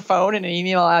and got a phone and an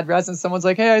email address, and someone's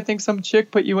like, hey, I think some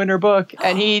chick put you in her book.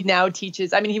 And he now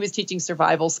teaches, he was teaching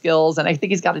survival skills, and I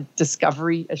think he's got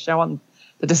a show on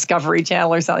the Discovery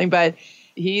Channel or something, but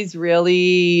he's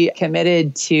really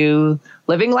committed to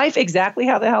living life exactly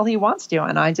how the hell he wants to.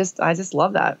 And I just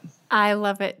love that. I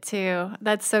love it too.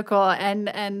 That's so cool.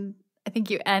 And I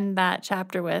think you end that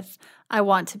chapter with, I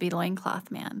want to be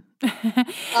Loincloth Man.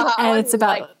 And it's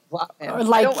about him. You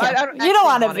don't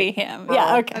want to be him.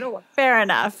 Yeah, okay. Fair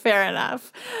enough.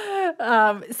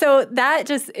 So that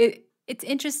just, it's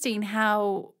interesting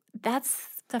how that's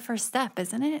the first step,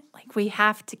 isn't it? Like we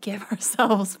have to give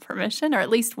ourselves permission, or at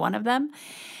least one of them.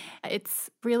 It's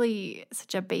really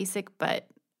such a basic, but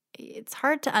it's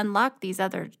hard to unlock these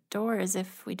other doors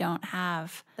if we don't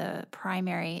have the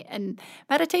primary. And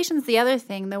meditation's the other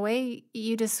thing. The way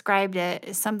you described it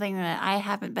is something that I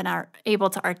haven't been able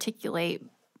to articulate,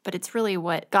 but it's really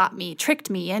what tricked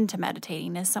me into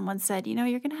meditating. Is someone said,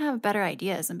 you're going to have better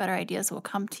ideas, and better ideas will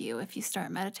come to you if you start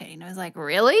meditating. I was like,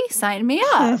 really? Sign me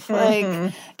up.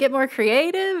 Like, get more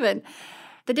creative. And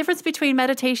the difference between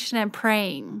meditation and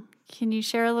praying. Can you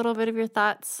share a little bit of your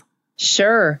thoughts?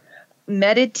 Sure.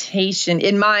 Meditation,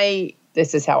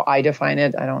 this is how I define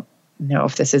it. I don't know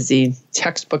if this is the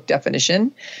textbook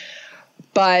definition,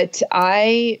 but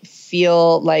I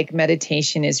feel like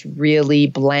meditation is really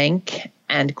blank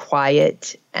and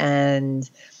quiet and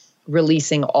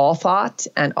releasing all thought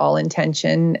and all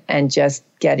intention and just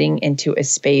getting into a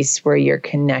space where you're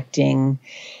connecting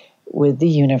with the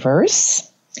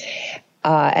universe.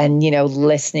 And,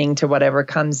 listening to whatever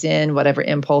comes in, whatever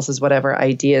impulses, whatever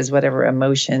ideas, whatever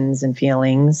emotions and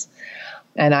feelings.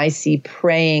 And I see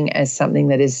praying as something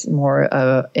that is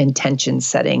more intention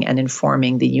setting and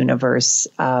informing the universe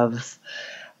of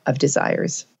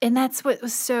desires. And that's what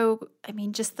was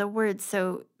just the word.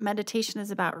 So meditation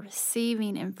is about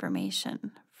receiving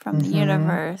information from the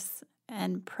universe,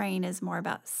 and praying is more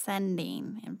about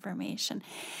sending information.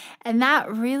 And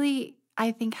that really,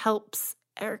 I think, helps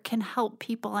or can help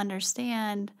people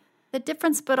understand the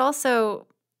difference, but also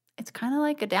it's kind of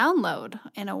like a download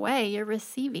in a way. You're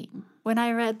receiving. When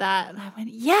I read that, I went,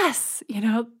 yes,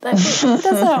 that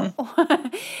doesn't,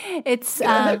 it's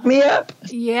hook me up.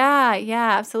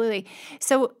 Yeah, absolutely.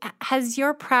 So has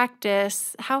your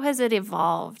practice, how has it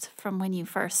evolved from when you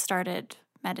first started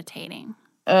meditating?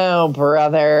 Oh,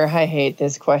 brother, I hate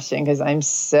this question because I'm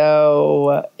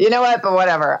so, but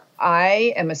whatever.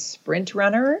 I am a sprint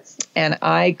runner, and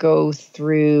I go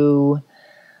through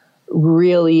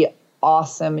really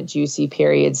awesome, juicy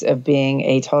periods of being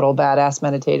a total badass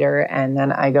meditator. And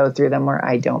then I go through them where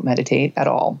I don't meditate at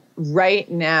all. Right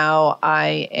now,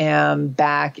 I am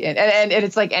back in, and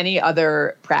it's like any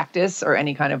other practice or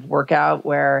any kind of workout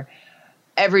where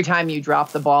every time you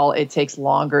drop the ball, it takes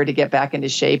longer to get back into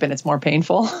shape and it's more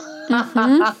painful.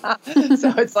 Mm-hmm.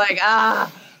 So it's like,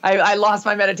 I lost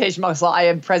my meditation muscle. I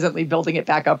am presently building it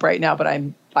back up right now, but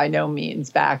I'm by no means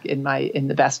back in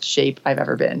the best shape I've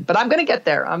ever been. But I'm going to get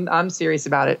there. I'm serious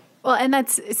about it. Well, and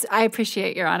I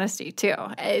appreciate your honesty too.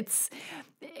 It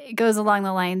goes along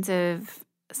the lines of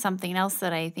something else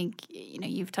that I think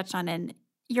you've touched on, and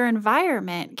your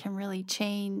environment can really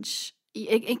change.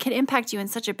 It can impact you in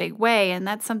such a big way. And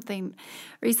that's something.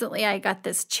 Recently I got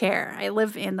this chair. I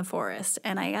live in the forest,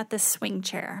 and I got this swing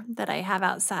chair that I have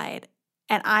outside.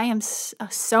 And I am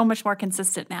so much more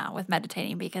consistent now with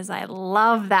meditating because I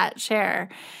love that chair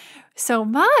so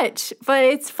much. But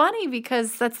it's funny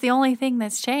because that's the only thing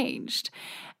that's changed.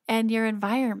 And your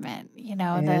environment,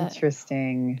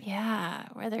 Interesting.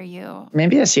 Whether you...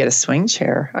 Maybe I should get a swing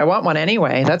chair. I want one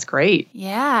anyway. That's great.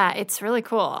 Yeah, it's really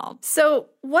cool. So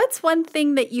what's one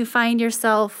thing that you find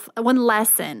yourself, one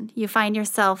lesson you find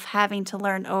yourself having to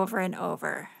learn over and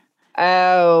over?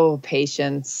 Oh,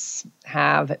 patience.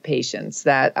 Have patience.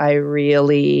 That I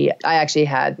actually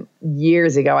had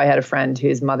years ago, I had a friend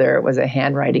whose mother was a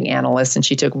handwriting analyst, and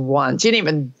she didn't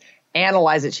even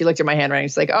analyze it. She looked at my handwriting.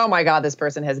 She's like, oh my God, this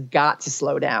person has got to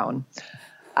slow down.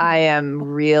 I am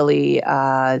really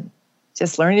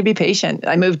just learning to be patient.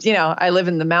 I moved, I live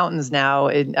in the mountains now.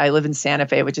 I live in Santa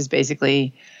Fe, which is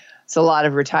basically, it's a lot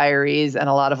of retirees and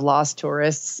a lot of lost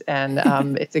tourists. And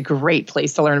it's a great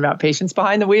place to learn about patience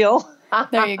behind the wheel.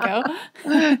 There you go.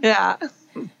 Yeah.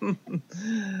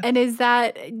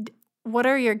 And what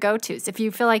are your go-tos? If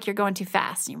you feel like you're going too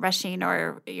fast, you're rushing,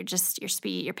 or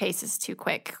your pace is too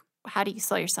quick, how do you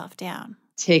slow yourself down?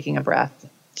 Taking a breath.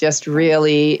 Just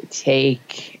really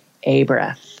take a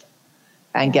breath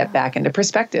and get back into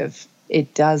perspective.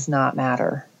 It does not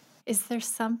matter. Is there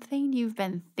something you've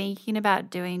been thinking about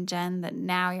doing, Jen, that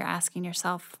now you're asking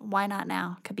yourself, why not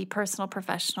now? Could be personal,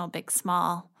 professional, big,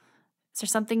 small. Is there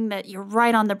something that you're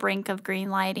right on the brink of green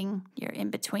lighting? You're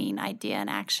in between idea and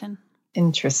action?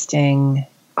 Interesting.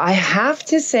 I have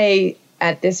to say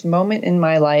at this moment in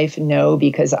my life, no,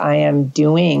 because I am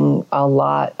doing a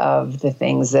lot of the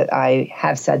things that I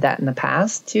have said that in the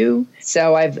past too.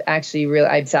 So I've actually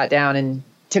I've sat down and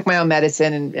took my own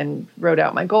medicine and wrote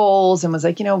out my goals and was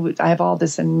like, I have all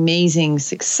this amazing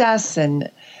success and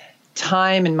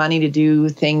time and money to do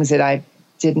things that I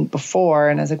didn't before.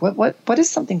 And I was like, what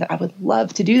is something that I would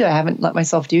love to do that I haven't let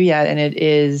myself do yet? And it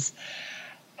is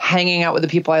hanging out with the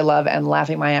people I love and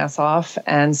laughing my ass off.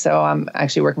 And so I'm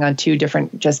actually working on 2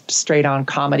 different just straight on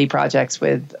comedy projects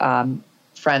with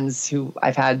friends who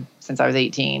I've had since I was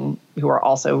 18, who are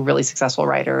also really successful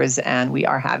writers. And we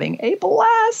are having a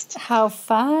blast. How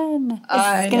fun.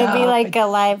 Is it going to be like a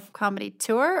live comedy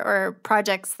tour, or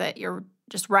projects that you're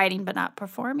just writing but not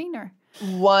performing? Or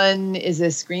one is a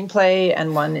screenplay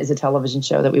and one is a television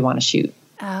show that we want to shoot.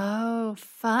 Oh,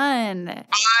 fun.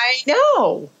 I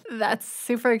know. That's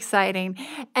super exciting.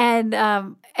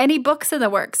 And any books in the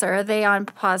works, or are they on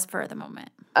pause for the moment?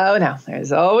 Oh, no.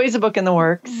 There's always a book in the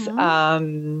works.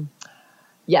 Mm-hmm.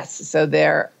 Yes. So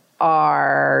there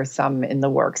are some in the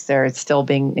works. They're still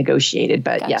being negotiated,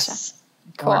 but Gotcha. Yes.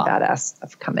 Cool. More badass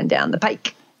stuff coming down the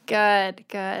pike. Good.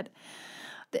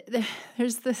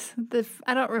 There's this,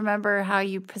 I don't remember how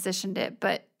you positioned it,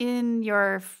 but in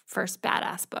your first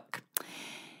badass book,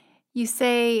 you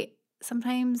say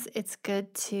sometimes it's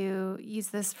good to use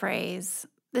this phrase,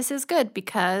 this is good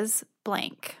because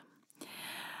blank.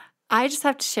 I just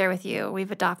have to share with you,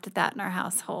 we've adopted that in our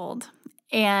household.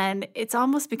 And it's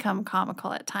almost become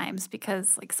comical at times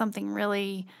because like something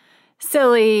really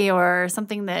silly or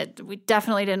something that we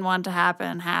definitely didn't want to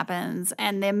happen happens.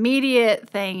 And the immediate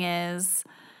thing is,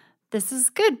 this is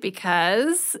good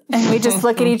because, and we just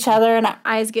look at each other and our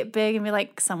eyes get big and be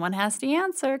like, someone has to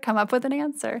answer, come up with an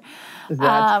answer.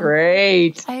 That's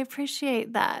great. I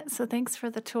appreciate that. So thanks for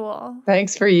the tool.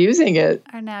 Thanks for using it.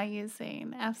 Are now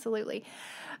using. Absolutely.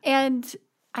 And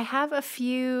I have a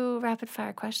few rapid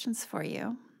fire questions for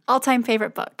you. All-time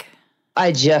favorite book?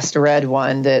 I just read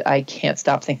one that I can't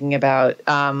stop thinking about,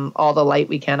 All the Light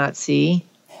We Cannot See.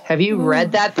 Have you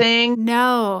read that thing?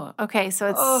 No. Okay, so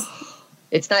it's...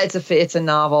 It's not. It's a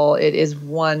novel. It is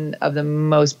one of the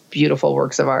most beautiful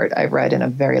works of art I've read in a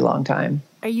very long time.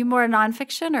 Are you more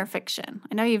nonfiction or fiction?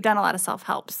 I know you've done a lot of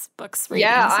self-help books.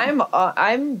 Yeah,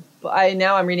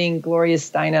 I'm reading Gloria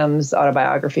Steinem's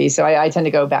autobiography. So I tend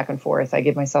to go back and forth. I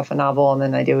give myself a novel and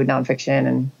then I do nonfiction,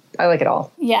 and I like it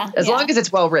all. Yeah. As long as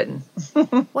it's well written.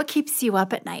 What keeps you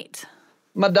up at night?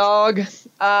 My dog.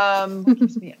 What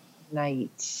keeps me up at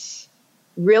night?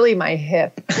 Really, my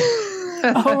hip.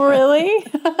 Oh, really?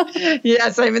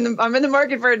 Yes, I'm in the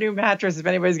market for a new mattress. If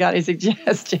anybody's got any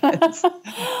suggestions.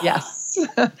 Yes.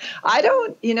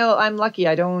 I'm lucky.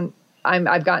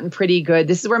 I've gotten pretty good.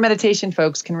 This is where meditation,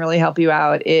 folks, can really help you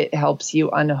out. It helps you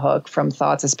unhook from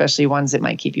thoughts, especially ones that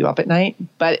might keep you up at night.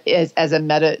 But as a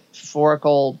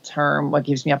metaphorical term, what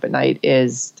keeps me up at night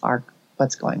is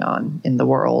what's going on in the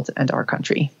world and our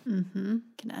country. Mm-hmm.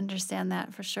 Can understand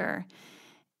that for sure.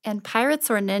 And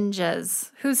pirates or ninjas,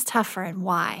 who's tougher and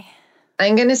why?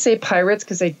 I'm going to say pirates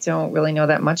because I don't really know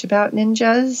that much about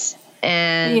ninjas.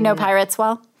 And you know pirates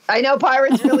well? I know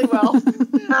pirates really well.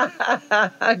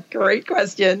 Great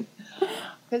question.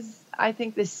 Because I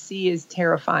think the sea is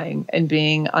terrifying, and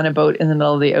being on a boat in the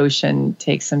middle of the ocean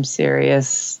takes some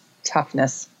serious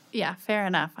toughness. Yeah, fair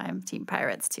enough. I'm team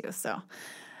pirates too, so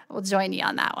we'll join you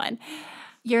on that one.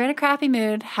 You're in a crappy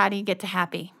mood. How do you get to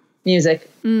happy? Music.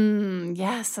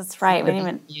 Yes, that's right. We didn't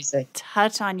even music.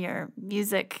 Touch on your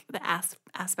music, the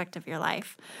aspect of your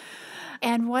life.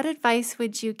 And what advice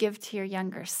would you give to your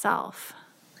younger self?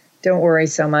 Don't worry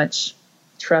so much.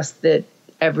 Trust that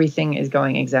everything is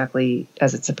going exactly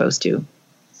as it's supposed to.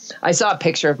 I saw a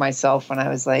picture of myself when I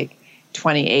was like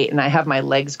 28, and I have my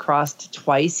legs crossed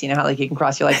twice. You know how like you can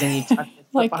cross your legs and you tuck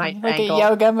like behind like ankle. A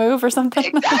yoga move or something.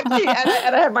 Exactly.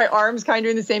 and I have my arms kind of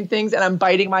doing the same things, and I'm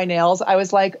biting my nails. I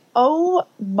was like, oh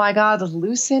my God,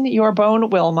 loosen your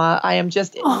bone, Wilma. I am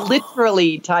just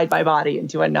literally tied my body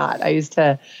into a knot. I used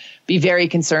to be very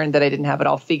concerned that I didn't have it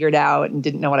all figured out and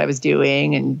didn't know what I was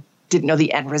doing and didn't know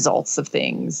the end results of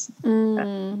things.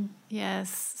 Yes,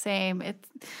 same.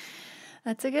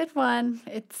 That's a good one.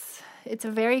 It's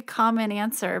a very common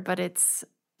answer, but it's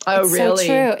really?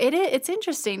 So true. It's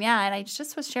interesting, yeah. And I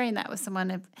just was sharing that with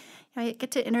someone. I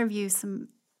get to interview some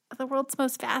of the world's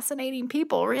most fascinating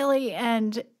people, really.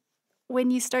 And when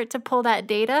you start to pull that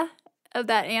data of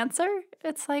that answer,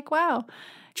 it's like, wow,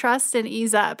 trust and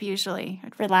ease up. Usually,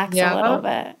 relax a little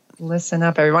bit. Listen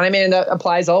up, everyone. I mean, that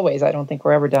applies always. I don't think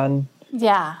we're ever done.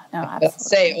 Yeah, no, absolutely. But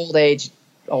say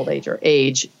old age or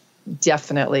age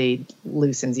definitely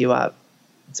loosens you up.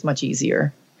 It's much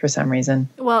easier for some reason.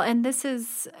 Well, and this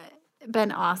has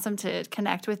been awesome to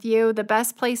connect with you. The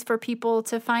best place for people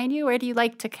to find you, where do you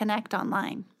like to connect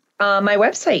online? My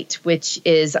website, which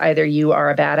is either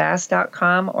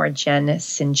youareabadass.com or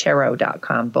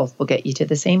jensincero.com. Both will get you to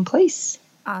the same place.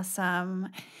 Awesome.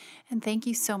 And thank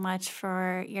you so much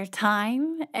for your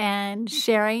time and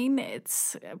sharing.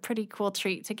 It's a pretty cool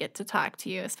treat to get to talk to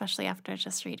you, especially after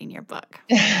just reading your book.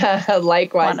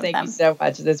 Likewise. Thank you so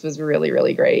much. This was really,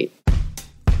 really great.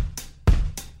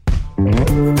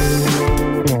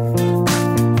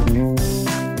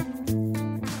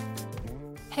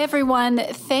 Hey everyone,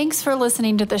 thanks for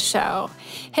listening to the show.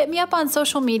 Hit me up on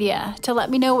social media to let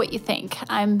me know what you think.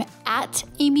 I'm at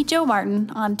Amy Jo Martin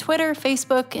on Twitter,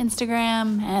 Facebook,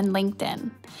 Instagram, and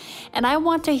LinkedIn. And I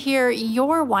want to hear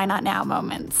your Why Not Now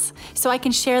moments so I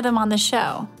can share them on the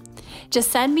show.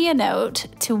 Just send me a note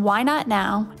to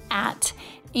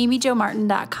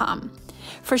whynotnow@amyjomartin.com.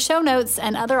 For show notes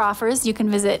and other offers, you can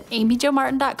visit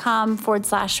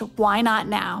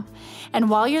amyjomartin.com/whynotnow. And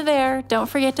while you're there, don't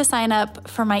forget to sign up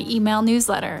for my email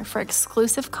newsletter for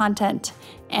exclusive content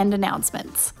and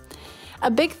announcements.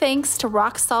 A big thanks to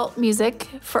Rock Salt Music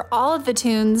for all of the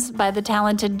tunes by the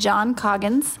talented John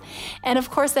Coggins. And of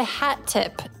course, a hat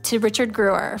tip to Richard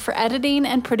Brewer for editing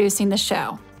and producing the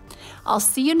show. I'll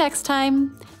see you next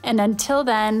time. And until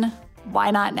then,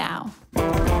 why not now?